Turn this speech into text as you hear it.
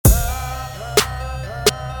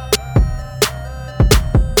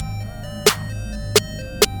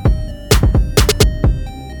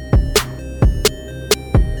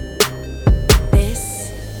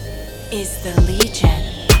is the Legion.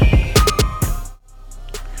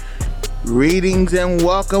 Greetings and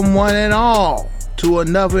welcome one and all to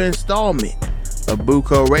another installment of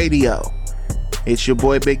Buco Radio. It's your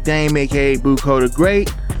boy Big Dame, aka Buco the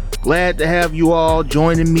Great. Glad to have you all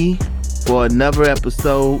joining me for another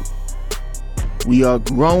episode. We are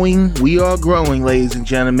growing, ladies and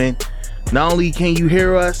gentlemen. Not only can you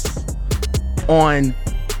hear us on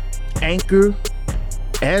Anchor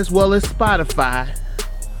as well as Spotify,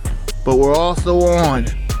 but we're also on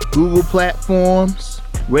Google platforms,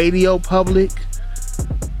 Radio Public,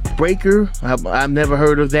 Breaker. I've never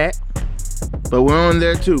heard of that, but we're on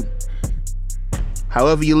there too.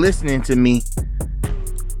 However you're listening to me,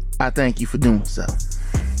 I thank you for doing so.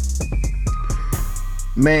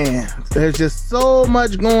 Man, there's just so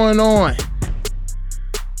much going on.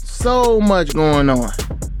 So much going on.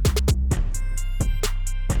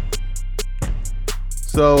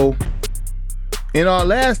 So, in our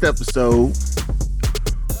last episode,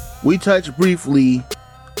 we touched briefly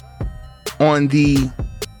on the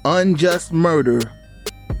unjust murder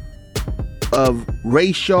of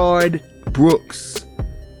Rayshard Brooks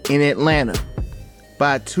in Atlanta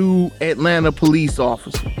by two Atlanta police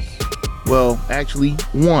officers. Well, actually,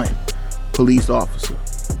 one police officer.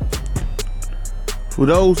 For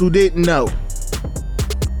those who didn't know,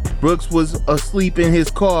 Brooks was asleep in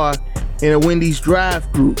his car in a Wendy's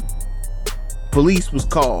drive-thru. Police was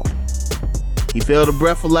called. He failed a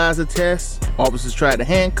breathalyzer test. Officers tried to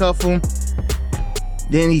handcuff him.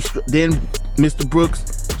 Then Mr. Brooks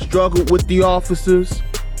struggled with the officers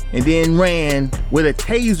and then ran with a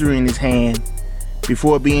taser in his hand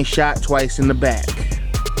before being shot twice in the back.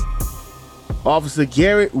 Officer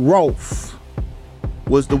Garrett Rolfe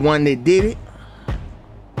was the one that did it,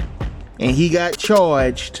 and he got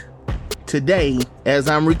charged today as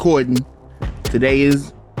I'm recording. Today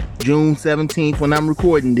is June 17th when I'm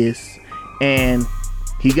recording this, and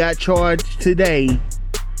he got charged today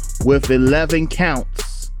with 11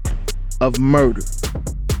 counts of murder,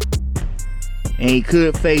 and he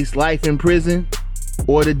could face life in prison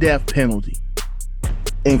or the death penalty.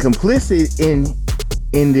 And complicit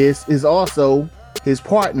in this is also his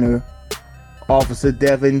partner, Officer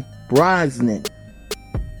Devin Brosnan.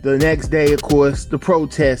 The next day, of course, the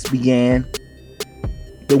protests began.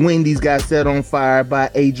 The Wendy's got set on fire by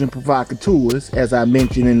agent provocateurs, as I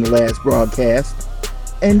mentioned in the last broadcast.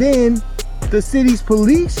 And then the city's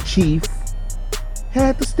police chief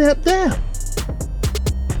had to step down.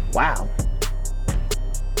 Wow.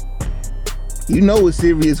 You know it's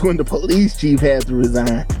serious when the police chief has to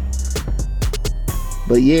resign.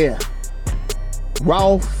 But yeah,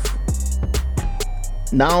 Rolfe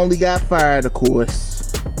not only got fired, of course,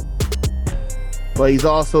 but he's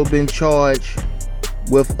also been charged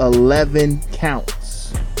with 11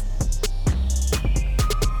 counts.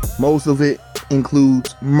 Most of it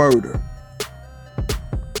includes murder.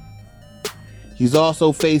 He's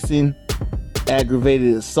also facing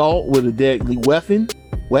aggravated assault with a deadly weapon,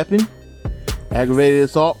 aggravated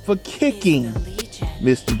assault for kicking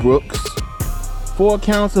Mr. Brooks, 4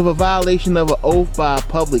 counts of a violation of an oath by a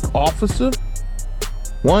public officer,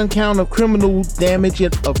 1 count of criminal damage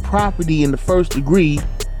of property in the first degree,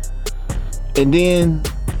 and then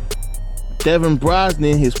Devin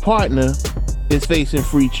Brosnan, his partner, is facing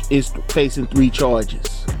 3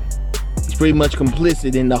 charges. He's pretty much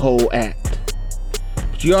complicit in the whole act.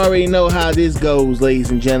 But you already know how this goes,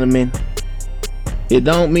 ladies and gentlemen. It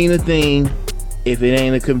don't mean a thing if it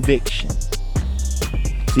ain't a conviction.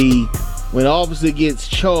 See, when an officer gets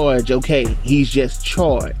charged, okay, he's just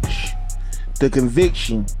charged. The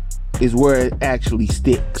conviction is where it actually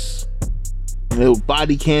sticks.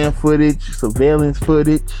 Body cam footage, surveillance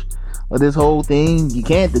footage of this whole thing, you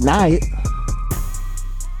can't deny it.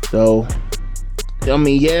 So, I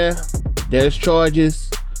mean, yeah, there's charges,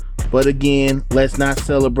 but again, let's not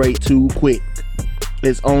celebrate too quick.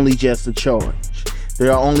 It's only just a charge.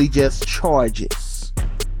 There are only just charges.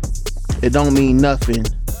 It don't mean nothing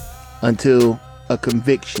until a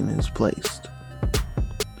conviction is placed.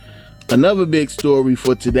 Another big story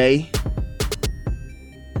for today.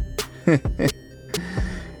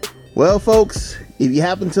 Well, folks, if you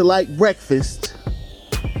happen to like breakfast,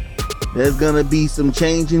 there's gonna be some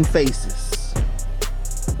changing faces.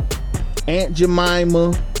 Aunt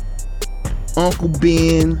Jemima, Uncle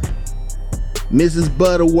Ben, Mrs.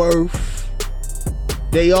 Butterworth,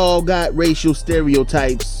 they all got racial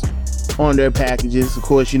stereotypes on their packages. Of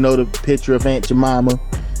course, you know the picture of Aunt Jemima,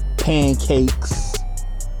 pancakes,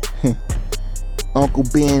 Uncle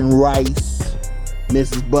Ben rice,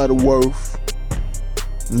 Mrs. Butterworth.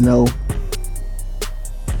 You know,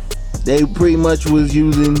 they pretty much was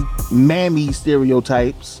using mammy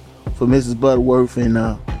stereotypes for Mrs. Butterworth and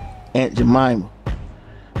Aunt Jemima.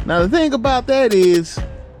 Now the thing about that is,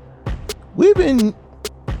 we've been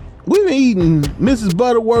eating Mrs.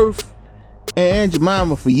 Butterworth and Aunt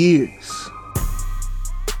Jemima for years,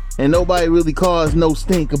 and nobody really caused no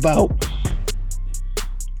stink about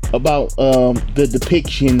the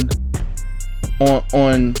depiction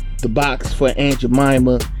on the box for Aunt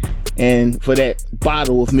Jemima and for that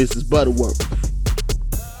bottle of Mrs. Butterworth.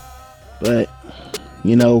 But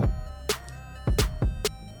you know,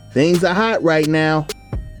 things are hot right now,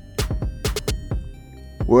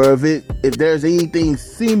 where if there's anything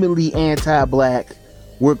seemingly anti-black,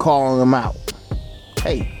 we're calling them out.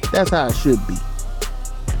 Hey, that's how it should be.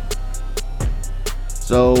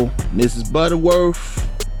 So Mrs. Butterworth,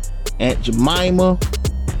 Aunt Jemima,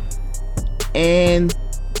 and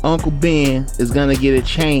Uncle Ben is gonna get a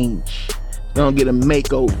change. Gonna get a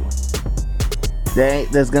makeover.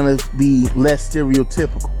 That's gonna be less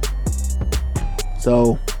stereotypical.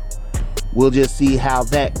 So we'll just see how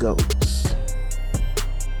that goes.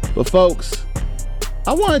 But folks,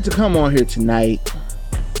 I wanted to come on here tonight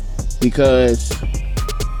because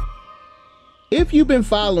if you've been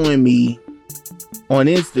following me on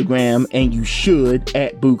Instagram, and you should,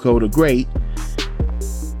 at Buko the Great,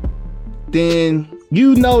 then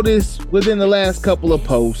you noticed within the last couple of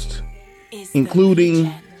posts,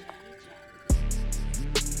 including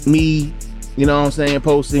me, you know what I'm saying,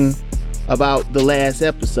 posting about the last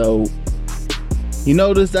episode, you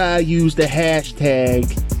notice I used the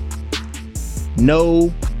hashtag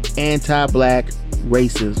no anti-black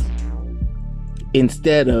racism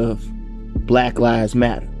instead of Black Lives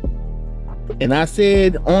Matter. And I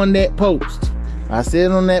said on that post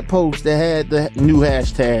that had the new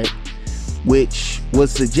hashtag, which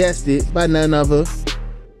was suggested by none other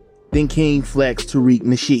than King Flex Tariq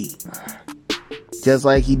Nasheed. Just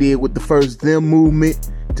like he did with the first Them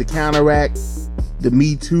movement to counteract the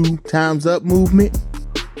Me Too Time's Up movement.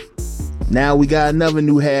 Now we got another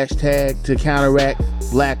new hashtag to counteract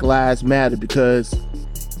Black Lives Matter, because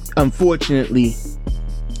unfortunately,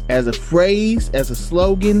 as a phrase, as a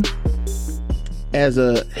slogan, as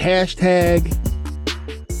a hashtag,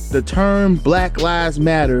 the term Black Lives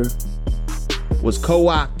Matter was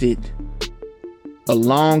co-opted a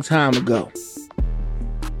long time ago.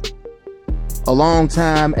 A long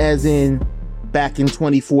time as in back in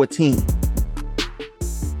 2014.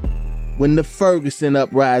 When the Ferguson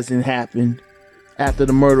uprising happened after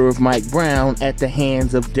the murder of Mike Brown at the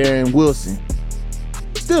hands of Darren Wilson.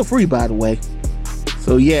 Still free, by the way.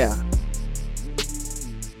 So yeah,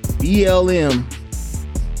 BLM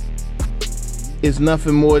is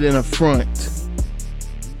nothing more than a front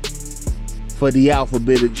for the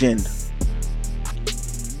alphabet agenda.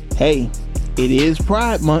 Hey, it is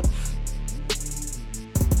Pride Month,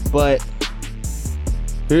 but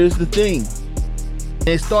here's the thing.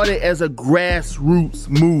 It started as a grassroots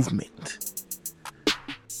movement.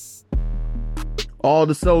 All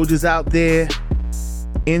the soldiers out there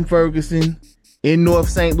in Ferguson, in North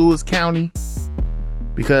St. Louis County,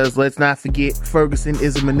 because let's not forget, Ferguson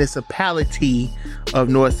is a municipality of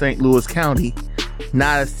North St. Louis County,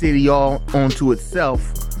 not a city all onto itself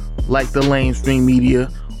like the mainstream media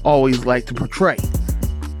always like to portray.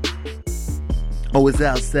 Oh, it's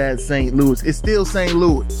outside St. Louis. It's still St.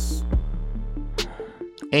 Louis.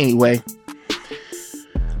 Anyway,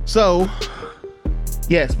 so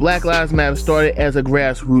yes, Black Lives Matter started as a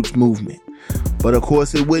grassroots movement, but of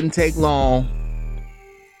course it wouldn't take long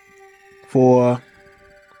for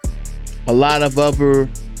a lot of other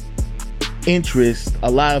interests, a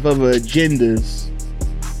lot of other agendas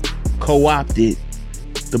co-opted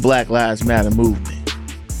the Black Lives Matter movement.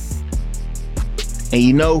 And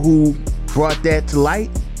you know who brought that to light?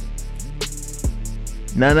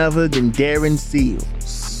 None other than Darren Seals.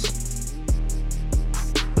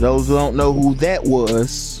 For those who don't know who that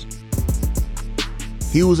was,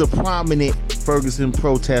 he was a prominent Ferguson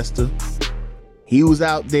protester. He was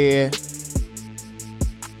out there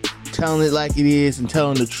telling it like it is and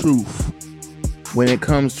telling the truth when it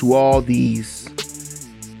comes to all these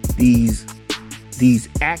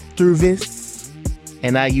activists,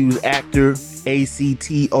 and I use actor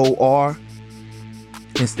ACTOR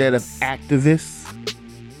instead of activists.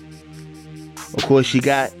 Of course, you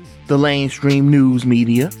got the mainstream news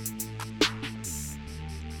media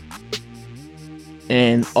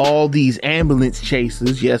and all these ambulance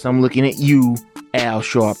chasers. Yes, I'm looking at you, Al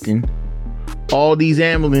Sharpton. All these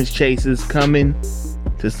ambulance chasers coming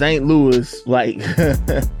to St. Louis, like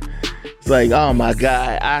it's like, oh my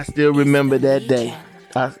God, I still remember that day.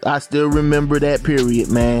 I still remember that period,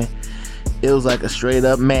 man. It was like a straight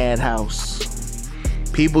up madhouse.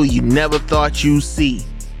 People you never thought you'd see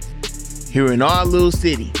here in our little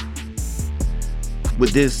city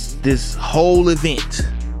with this whole event,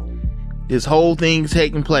 this whole thing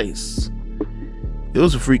taking place. It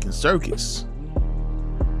was a freaking circus.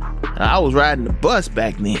 I was riding the bus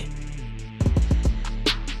back then.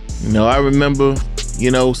 I remember,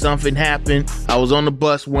 something happened. I was on the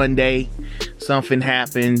bus one day, something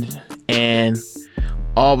happened, and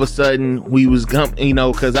all of a sudden we was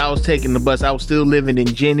because I was taking the bus. I was still living in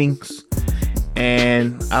Jennings,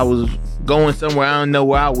 and I was going somewhere. I don't know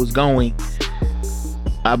where I was going.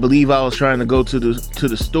 I believe I was trying to go to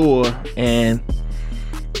the store, and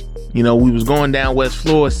we was going down West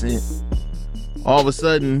Florissant. All of a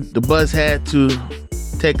sudden, the bus had to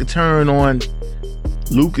take a turn on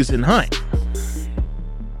Lucas and Hunt,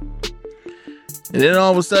 and then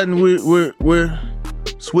all of a sudden we're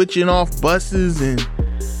switching off buses, and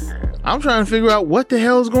I'm trying to figure out what the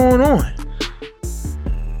hell's going on.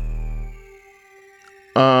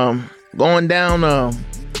 Going down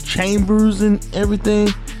Chambers and everything.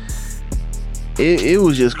 It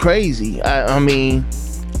was just crazy. I mean,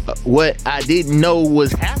 what I didn't know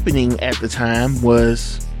was happening at the time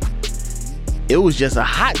was it was just a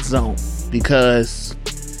hot zone, because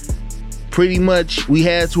pretty much we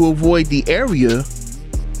had to avoid the area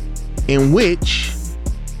in which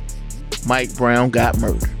Mike Brown got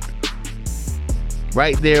murdered.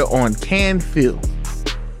 Right there on Canfield.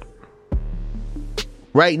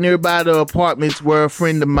 Right nearby the apartments where a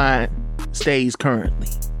friend of mine stays currently.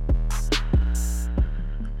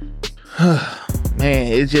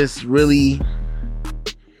 Man, it just really,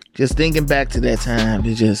 just thinking back to that time,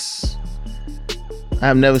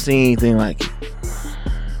 I've never seen anything like it.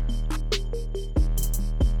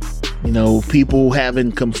 People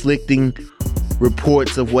having conflicting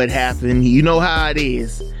reports of what happened. You know how it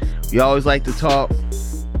is. We always like to talk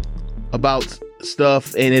about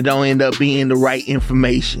stuff and it don't end up being the right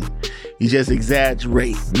information. You just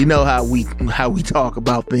exaggerate. You know how we talk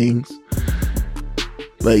about things.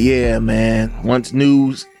 But yeah, man, once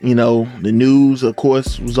news, the news of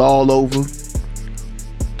course was all over,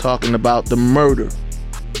 talking about the murder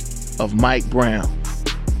of Mike Brown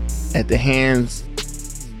at the hands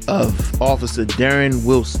of Officer Darren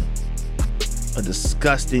Wilson, a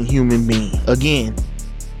disgusting human being. Again,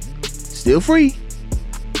 still free.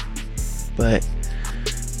 But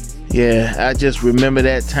yeah, I just remember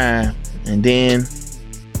that time. And then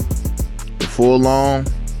before long,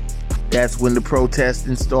 that's when the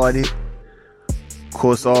protesting started. Of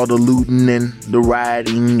course, all the looting and the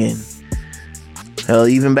rioting, and hell,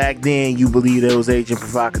 even back then, you believe there was agent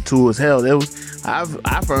provocateurs. Hell,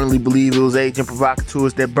 I firmly believe it was agent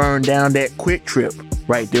provocateurs that burned down that Quick Trip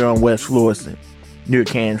right there on West Florissant near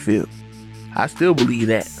Canfield. I still believe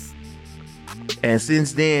that. And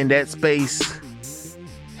since then, that space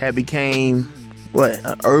had became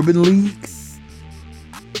an urban league.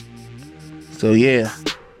 So yeah,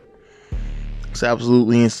 it's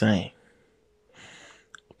absolutely insane.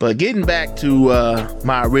 But getting back to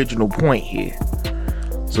my original point here.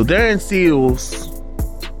 So Darren Seals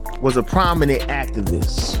was a prominent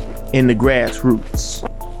activist in the grassroots.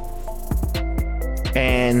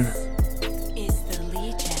 And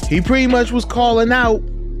he pretty much was calling out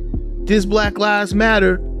this Black Lives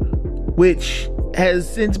Matter, which has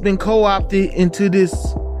since been co-opted into this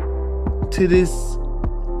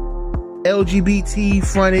LGBT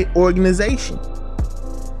fronted organization.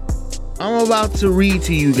 I'm about to read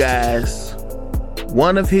to you guys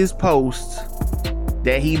one of his posts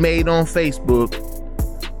that he made on Facebook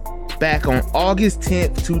back on August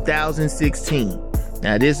 10th, 2016.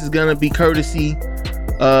 Now this is gonna be courtesy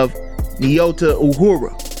of Nyota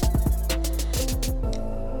Uhura,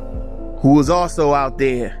 who was also out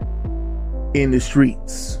there in the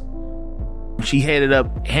streets. She headed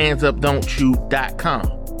up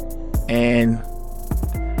handsupdon'tshoot.com. And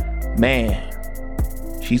man,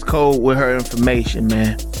 she's cold with her information,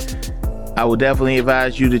 man. I would definitely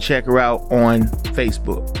advise you to check her out on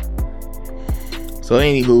Facebook. So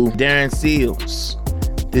anywho, Darren Seals,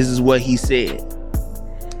 this is what he said.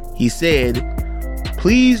 He said,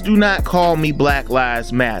 "Please do not call me Black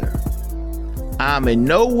Lives Matter. I'm in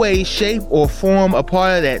no way, shape, or form a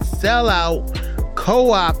part of that sellout,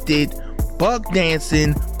 co-opted, buck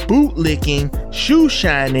dancing, bootlicking, shoe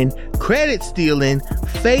shining, credit stealing,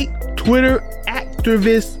 fake Twitter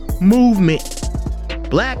activist movement.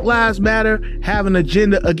 Black Lives Matter have an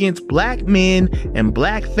agenda against black men and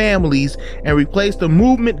black families and replace the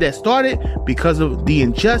movement that started because of the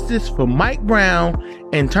injustice for Mike Brown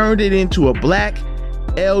and turned it into a black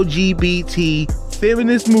LGBT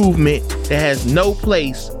feminist movement that has no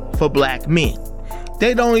place for black men.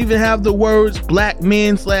 They don't even have the words black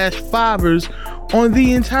men /fathers on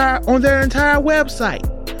their entire website.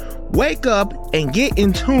 Wake up and get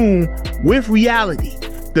in tune with reality.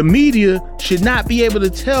 The media should not be able to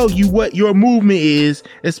tell you what your movement is,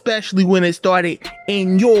 especially when it started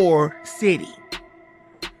in your city.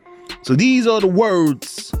 So these are the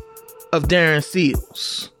words of Darren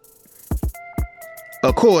Seals.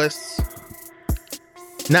 Of course,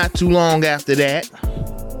 not too long after that,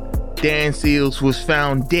 Darren Seals was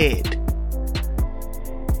found dead,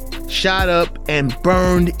 shot up and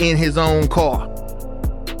burned in his own car.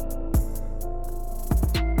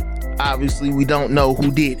 Obviously, we don't know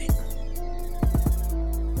who did it,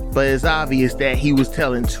 but it's obvious that he was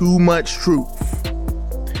telling too much truth.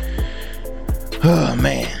 Oh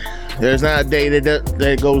man, there's not a day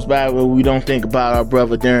that goes by where we don't think about our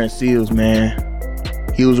brother Darren Seals, man.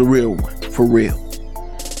 He was a real one, for real.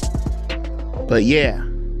 But yeah,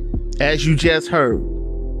 as you just heard,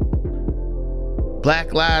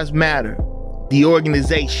 Black Lives Matter, the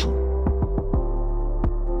organization,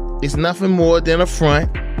 is nothing more than a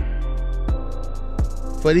front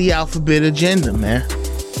for the alphabet agenda, man.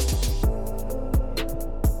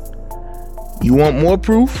 You want more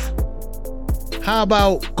proof? How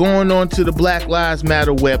about going on to the Black Lives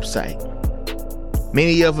Matter website?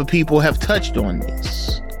 Many other people have touched on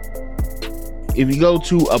this. If you go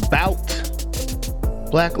to About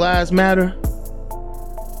Black Lives Matter,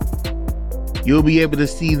 you'll be able to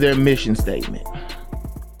see their mission statement.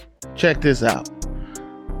 Check this out.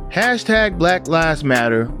 Hashtag Black Lives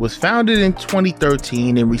Matter was founded in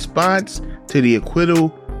 2013 in response to the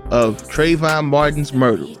acquittal of Trayvon Martin's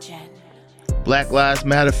murder. Black Lives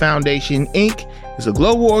Matter Foundation, Inc. is a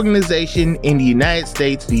global organization in the United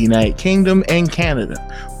States, the United Kingdom, and Canada,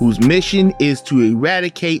 whose mission is to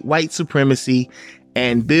eradicate white supremacy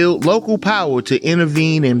and build local power to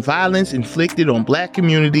intervene in violence inflicted on black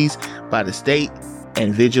communities by the state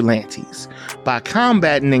and vigilantes. By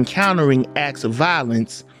combating and countering acts of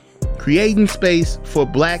violence, creating space for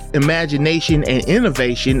black imagination and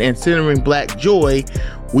innovation, and centering black joy,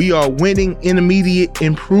 we are winning immediate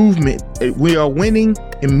improvements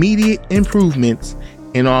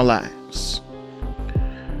in our lives.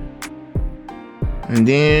 And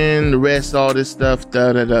then the rest, all this stuff,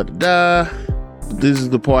 This is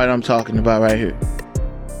the part I'm talking about right here.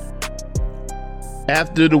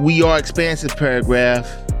 After the "We Are Expansive" paragraph,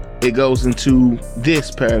 it goes into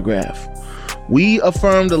this paragraph. We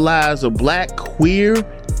affirm the lives of black, queer,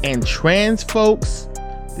 and trans folks,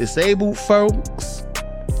 disabled folks,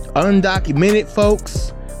 undocumented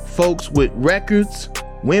folks, folks with records,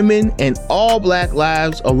 women, and all black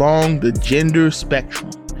lives along the gender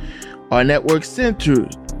spectrum. Our network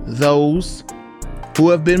centers those who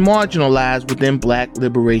have been marginalized within black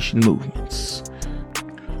liberation movements.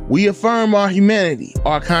 We affirm our humanity,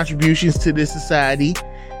 our contributions to this society,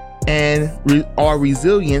 and our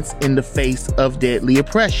resilience in the face of deadly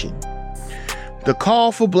oppression. The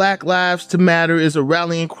call for Black Lives to Matter is a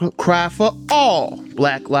rallying cry for all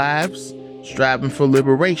black lives striving for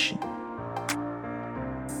liberation.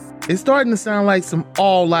 It's starting to sound like some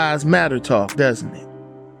all lives matter talk, doesn't it?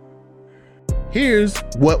 Here's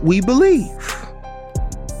what we believe.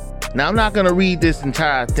 Now, I'm not going to read this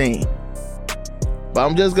entire thing, but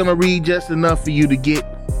I'm just going to read just enough for you to get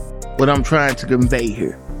what I'm trying to convey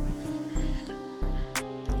here.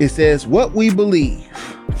 It says, what we believe.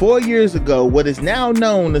 4 years ago, what is now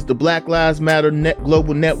known as the Black Lives Matter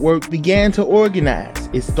Global Network began to organize.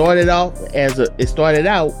 It started out as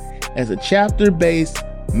a chapter-based,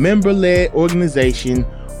 member-led organization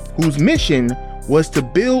whose mission was to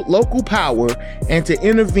build local power and to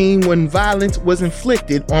intervene when violence was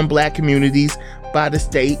inflicted on black communities by the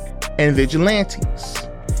state and vigilantes.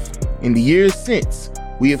 In the years since,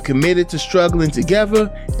 we have committed to struggling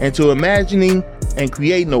together and to imagining and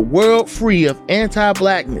creating a world free of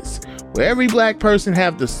anti-blackness, where every black person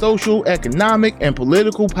have the social, economic, and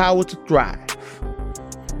political power to thrive.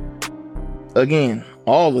 Again,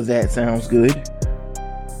 all of that sounds good,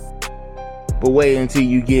 but wait until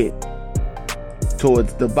you get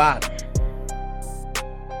towards the bottom.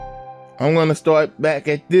 I'm going to start back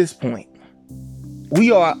at this point.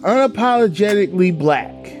 We are unapologetically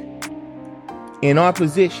black in our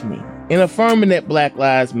positioning. In affirming that Black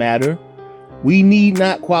Lives Matter, we need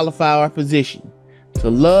not qualify our position.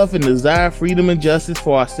 To love and desire freedom and justice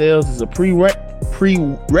for ourselves is a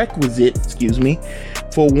prerequisite,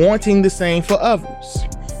 for wanting the same for others.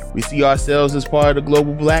 We see ourselves as part of the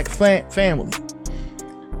global black family,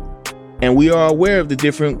 and we are aware of the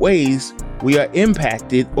different ways we are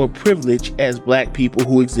impacted or privileged as black people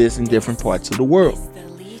who exist in different parts of the world.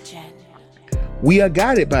 We are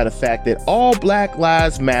guided by the fact that all Black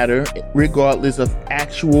lives matter, regardless of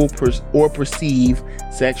actual or perceived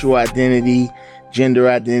sexual identity, gender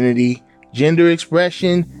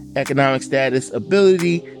expression, economic status,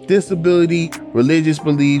 ability, disability, religious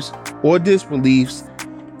beliefs or disbeliefs,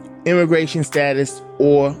 immigration status,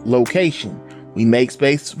 or location. We make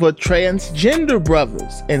space for transgender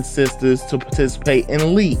brothers and sisters to participate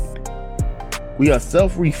and lead. We are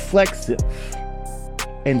self-reflexive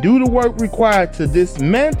and do the work required to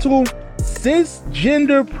dismantle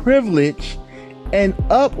cisgender privilege and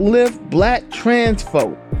uplift Black trans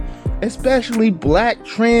folk, especially Black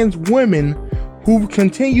trans women who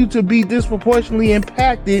continue to be disproportionately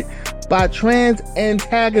impacted by trans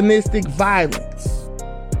antagonistic violence.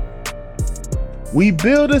 We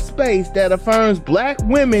build a space that affirms Black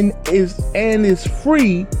women is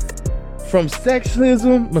free from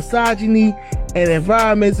sexism, misogyny, and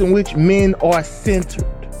environments in which men are centered.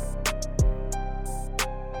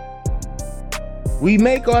 We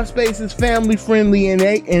make our spaces family friendly and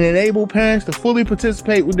enable parents to fully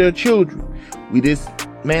participate with their children. We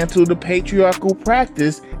dismantle the patriarchal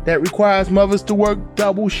practice that requires mothers to work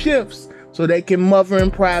double shifts so they can mother in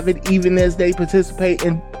private even as they participate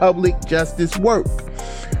in public justice work.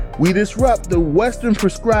 We disrupt the Western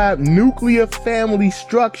prescribed nuclear family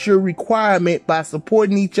structure requirement by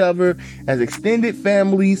supporting each other as extended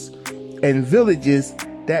families and villages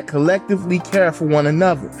that collectively care for one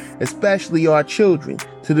another, especially our children,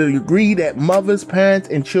 to the degree that mothers, parents,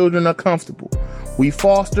 and children are comfortable. We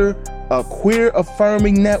foster a queer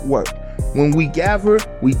affirming network. When we gather,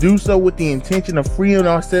 we do so with the intention of freeing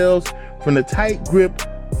ourselves from the tight grip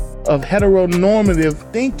of heteronormative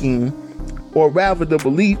thinking, or rather the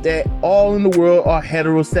belief that all in the world are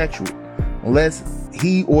heterosexual, unless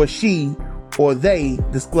he or she or they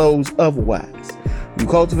disclose otherwise. We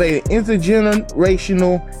cultivate an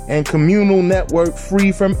intergenerational and communal network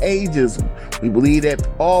free from ageism. We believe that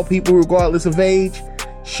all people, regardless of age,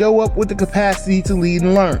 show up with the capacity to lead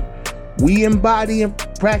and learn. We embody and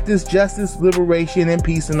practice justice, liberation, and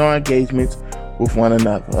peace in our engagements with one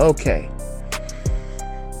another. Okay.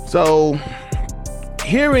 So,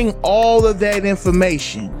 hearing all of that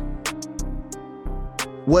information,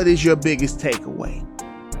 what is your biggest takeaway?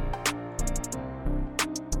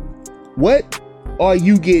 What are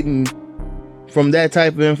you getting from that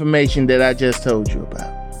type of information that I just told you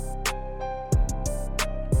about?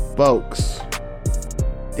 Folks,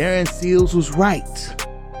 Darren Seals was right.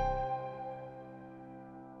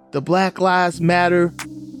 The Black Lives Matter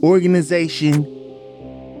organization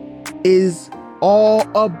is all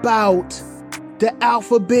about the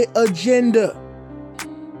alphabet agenda.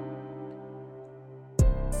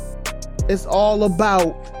 It's all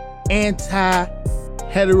about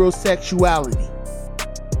anti-heterosexuality.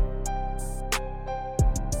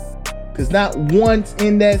 Because not once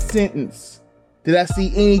in that sentence did I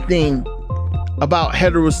see anything about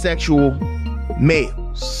heterosexual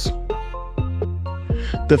males.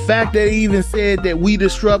 The fact that he even said that we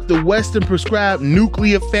disrupt the Western prescribed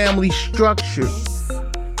nuclear family structure.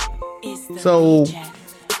 So,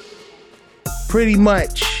 pretty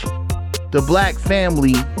much, the Black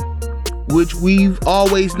family, which we've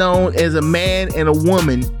always known as a man and a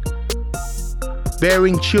woman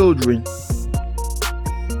bearing children,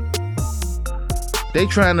 they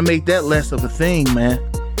trying to make that less of a thing, man.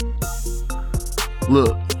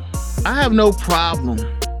 Look, I have no problem,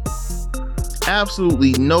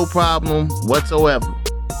 absolutely no problem whatsoever,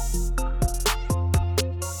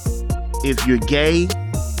 if you're gay,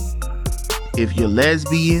 if you're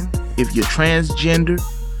lesbian, if you're transgender,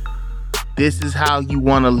 this is how you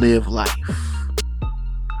want to live life.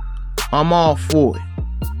 I'm all for it.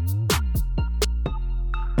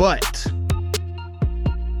 But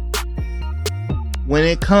when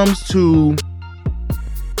it comes to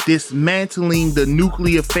dismantling the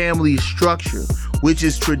nuclear family structure, which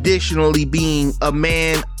is traditionally being a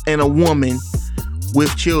man and a woman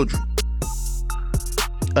with children,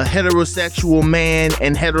 a heterosexual man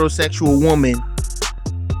and heterosexual woman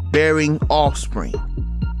bearing offspring.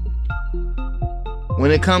 When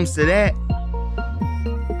it comes to that,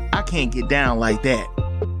 I can't get down like that.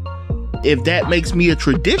 If that makes me a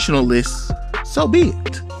traditionalist, so be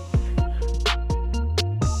it.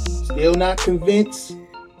 Still not convinced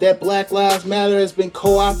that Black Lives Matter has been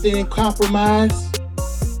co-opted and compromised?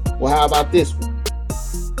 Well, how about this one?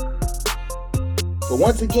 So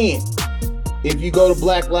once again, if you go to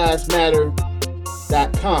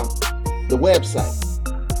blacklivesmatter.com, the website,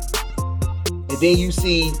 and then you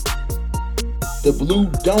see the blue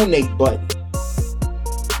donate button,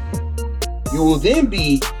 you will then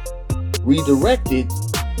be redirected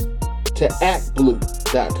to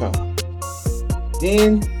actblue.com.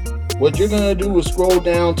 Then what you're going to do is scroll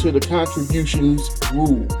down to the contributions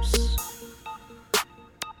rules.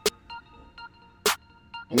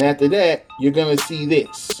 And after that, you're going to see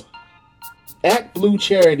this. Act Blue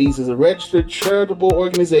Charities is a registered charitable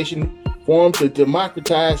organization formed to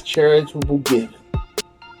democratize charitable giving.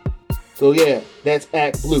 So yeah, that's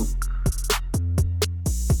Act Blue.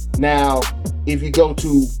 Now, if you go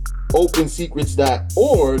to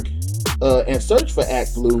opensecrets.org and search for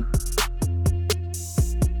Act Blue,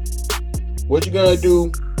 what you're going to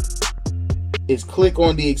do is click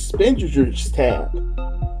on the expenditures tab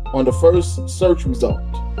on the first search result.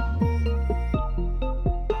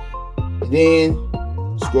 And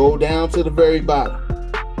then scroll down to the very bottom.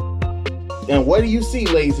 And what do you see,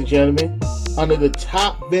 ladies and gentlemen? Under the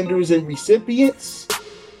top vendors and recipients,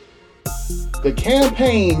 the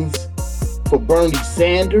campaigns for Bernie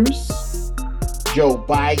Sanders, Joe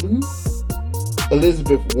Biden,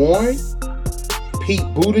 Elizabeth Warren, Pete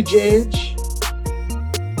Buttigieg,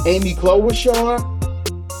 Amy Klobuchar,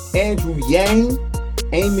 Andrew Yang,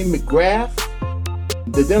 Amy McGrath,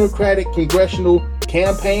 the Democratic Congressional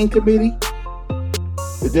Campaign Committee,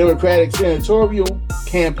 the Democratic Senatorial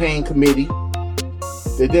Campaign Committee,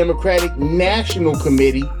 the Democratic National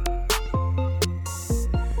Committee,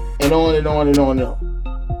 and on and on and on and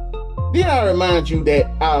on. Then I remind you that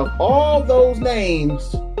out of all those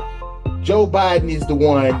names, Joe Biden is the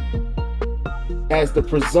one as the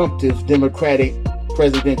presumptive Democratic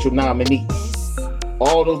presidential nominee.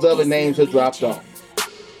 All those other names are dropped off.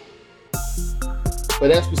 But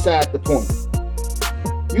that's beside the point.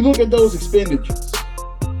 You look at those expenditures,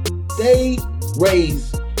 they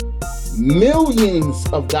raise millions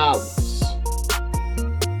of dollars.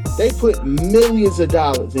 They put millions of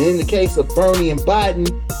dollars, and in the case of Bernie and Biden,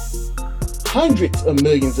 hundreds of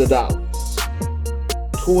millions of dollars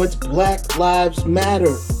towards Black Lives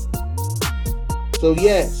Matter. So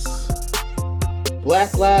yes,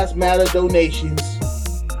 Black Lives Matter donations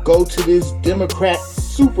go to this Democrat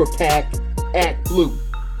super PAC, Act Blue.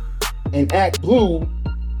 And Act Blue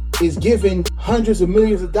is giving hundreds of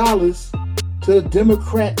millions of dollars to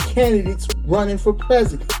Democrat candidates running for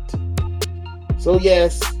president. So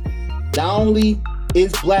yes, not only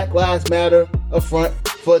is Black Lives Matter a front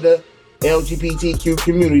for the LGBTQ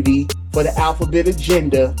community, for the alphabet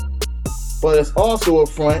agenda, but it's also a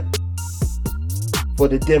front for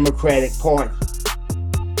the Democratic Party.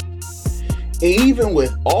 And even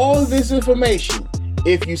with all of this information,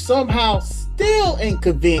 if you somehow still ain't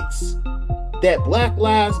convinced that Black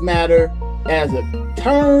Lives Matter as a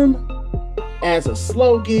term, as a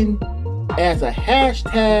slogan, as a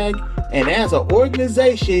hashtag, and as an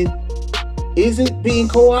organization isn't being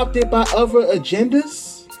co-opted by other agendas,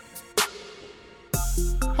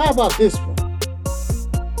 how about this one?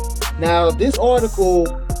 Now, this article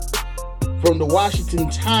from the Washington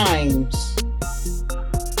Times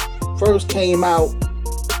first came out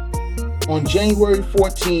on January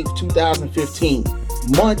 14th, 2015,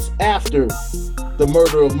 months after the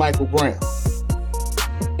murder of Michael Brown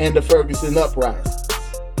and the Ferguson uprisings.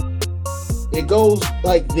 It goes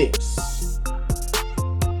like this.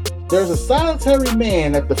 There's a solitary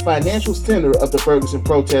man at the financial center of the Ferguson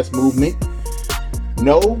protest movement.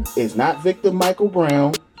 No, it's not Victor Michael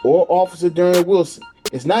Brown or Officer Darren Wilson.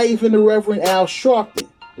 It's not even the Reverend Al Sharpton,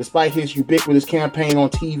 despite his ubiquitous campaign on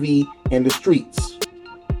TV and the streets.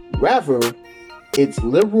 Rather, it's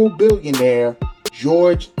liberal billionaire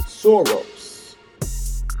George Soros,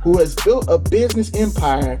 who has built a business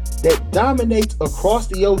empire that dominates across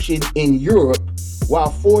the ocean in Europe while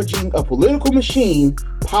forging a political machine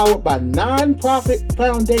powered by non-profit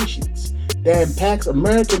foundations that impacts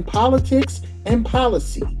American politics and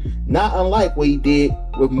policy, not unlike what he did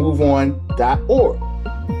with MoveOn.org.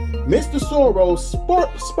 Mr. Soros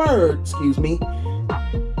spurred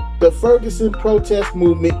the Ferguson protest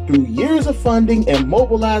movement through years of funding and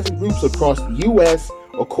mobilizing groups across the U.S.,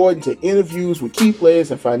 according to interviews with key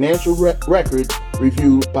players and financial records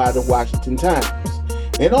reviewed by the Washington Times.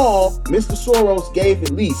 In all, Mr. Soros gave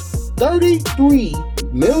at least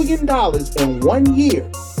 $33 million in 1 year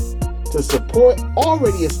to support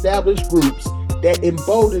already established groups that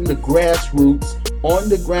embolden the grassroots,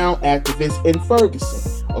 on-the-ground activists in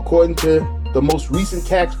Ferguson, according to the most recent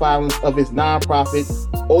tax filings of his nonprofit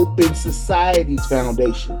Open Societies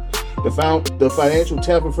Foundation. The financial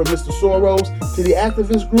tether from Mr. Soros to the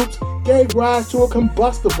activist groups gave rise to a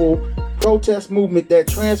combustible protest movement that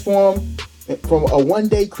transformed from a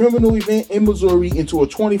one-day criminal event in Missouri into a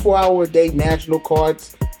 24-hour-a-day national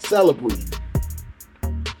cards celebrity.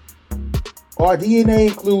 Our DNA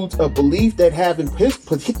includes a belief that having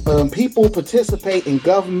people participate in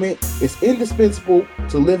government is indispensable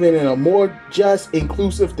to living in a more just,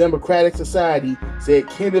 inclusive, democratic society, said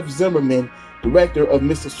Kenneth Zimmerman, director of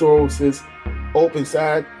Mr. Soros' Open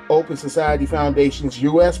Society Foundation's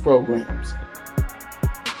U.S. programs.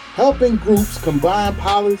 Helping groups combine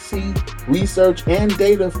policy, research, and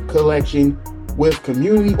data collection with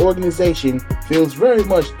community organization feels very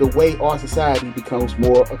much the way our society becomes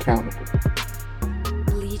more accountable.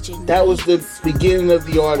 That was the beginning of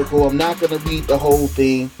the article. I'm not going to read the whole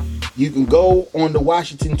thing. You can go on the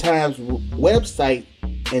Washington Times website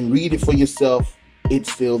and read it for yourself.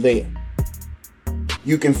 It's still there.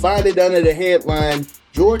 You can find it under the headline,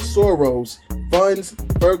 George Soros funds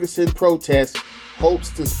Ferguson protest, hopes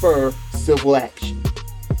to spur civil action.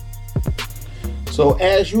 So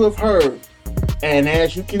as you have heard, and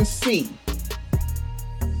as you can see,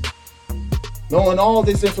 knowing all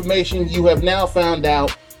this information, you have now found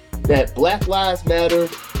out that Black Lives Matter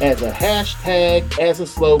as a hashtag, as a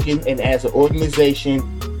slogan, and as an organization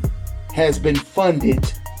has been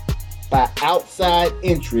funded by outside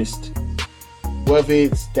interest, whether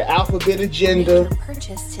it's the Alphabet Agenda,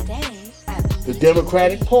 the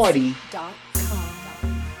Democratic Party,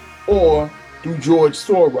 or through George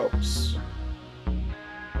Soros.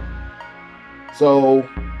 So,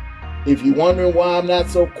 if you're wondering why I'm not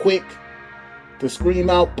so quick to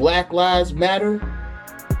scream out Black Lives Matter,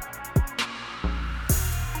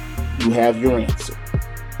 you have your answer.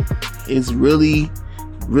 It's really,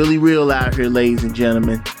 really real out here, ladies and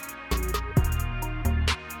gentlemen.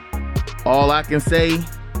 All I can say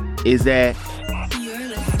is that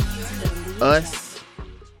us,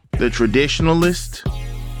 the traditionalists,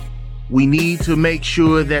 we need to make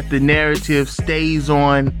sure that the narrative stays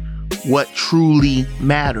on what truly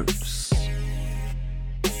matters.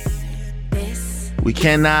 We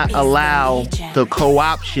cannot allow the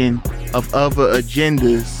co-option of other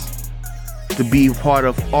agendas to be part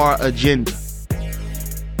of our agenda.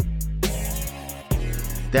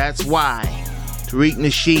 That's why Tariq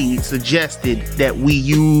Nasheed suggested that we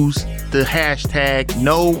use the hashtag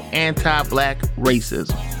no anti-black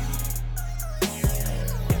racism.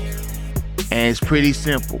 And it's pretty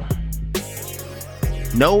simple.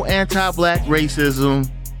 No anti-black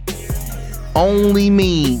racism only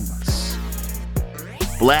means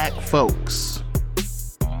black folks.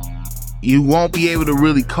 You won't be able to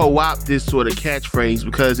really co-opt this sort of catchphrase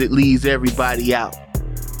because it leaves everybody out.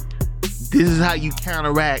 This is how you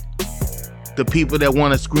counteract the people that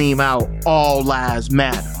want to scream out all lives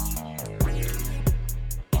matter.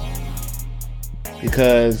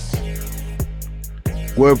 Because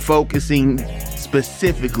we're focusing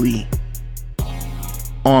specifically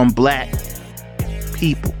on black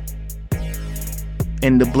people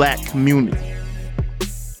in the black community.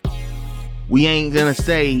 We ain't gonna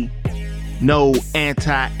say no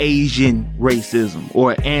anti-Asian racism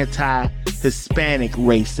or anti-Hispanic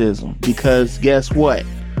racism, because guess what?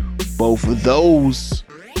 Both of those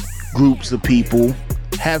groups of people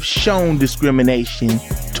have shown discrimination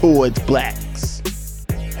towards blacks.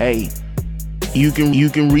 Hey, you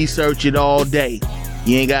can research it all day.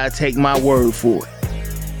 You ain't gotta take my word for it.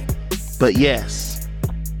 But yes,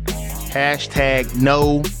 hashtag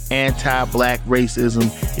no anti-black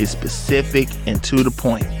racism is specific and to the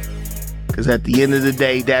point. Because at the end of the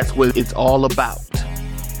day, that's what it's all about.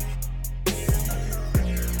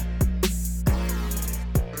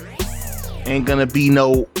 Ain't gonna be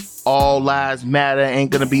no all lives matter,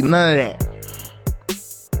 ain't gonna be none of that.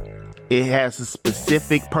 It has a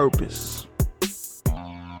specific purpose.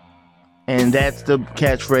 And that's the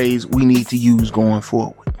catchphrase we need to use going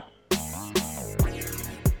forward.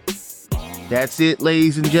 That's it,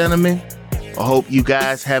 ladies and gentlemen. I hope you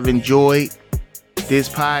guys have enjoyed this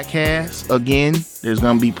podcast. Again, there's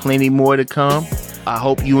going to be plenty more to come. I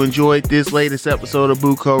hope you enjoyed this latest episode of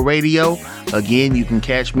Buko Radio. Again, you can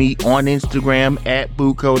catch me on Instagram at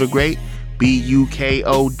Buko the Great,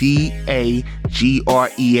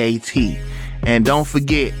 BUKODAGREAT. And don't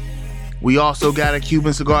forget, we also got a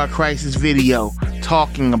Cuban Cigar Crisis video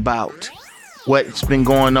talking about what's been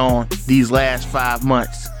going on these last 5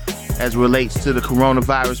 months as relates to the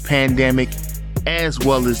coronavirus pandemic, as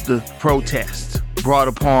well as the protests brought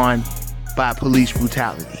upon by police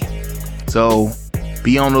brutality. So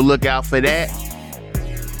be on the lookout for that.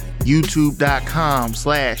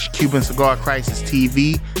 YouTube.com/Cuban Cigar Crisis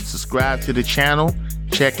TV. Subscribe to the channel.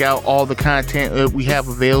 Check out all the content that we have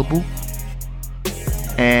available.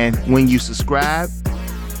 And when you subscribe,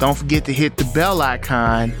 don't forget to hit the bell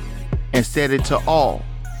icon and set it to all.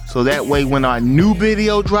 So that way when our new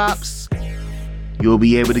video drops, you'll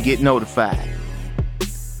be able to get notified.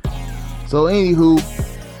 So anywho,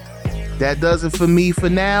 that does it for me for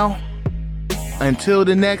now. Until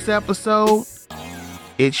the next episode,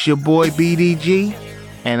 it's your boy BDG,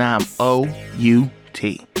 and I'm OUT.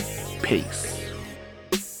 Peace.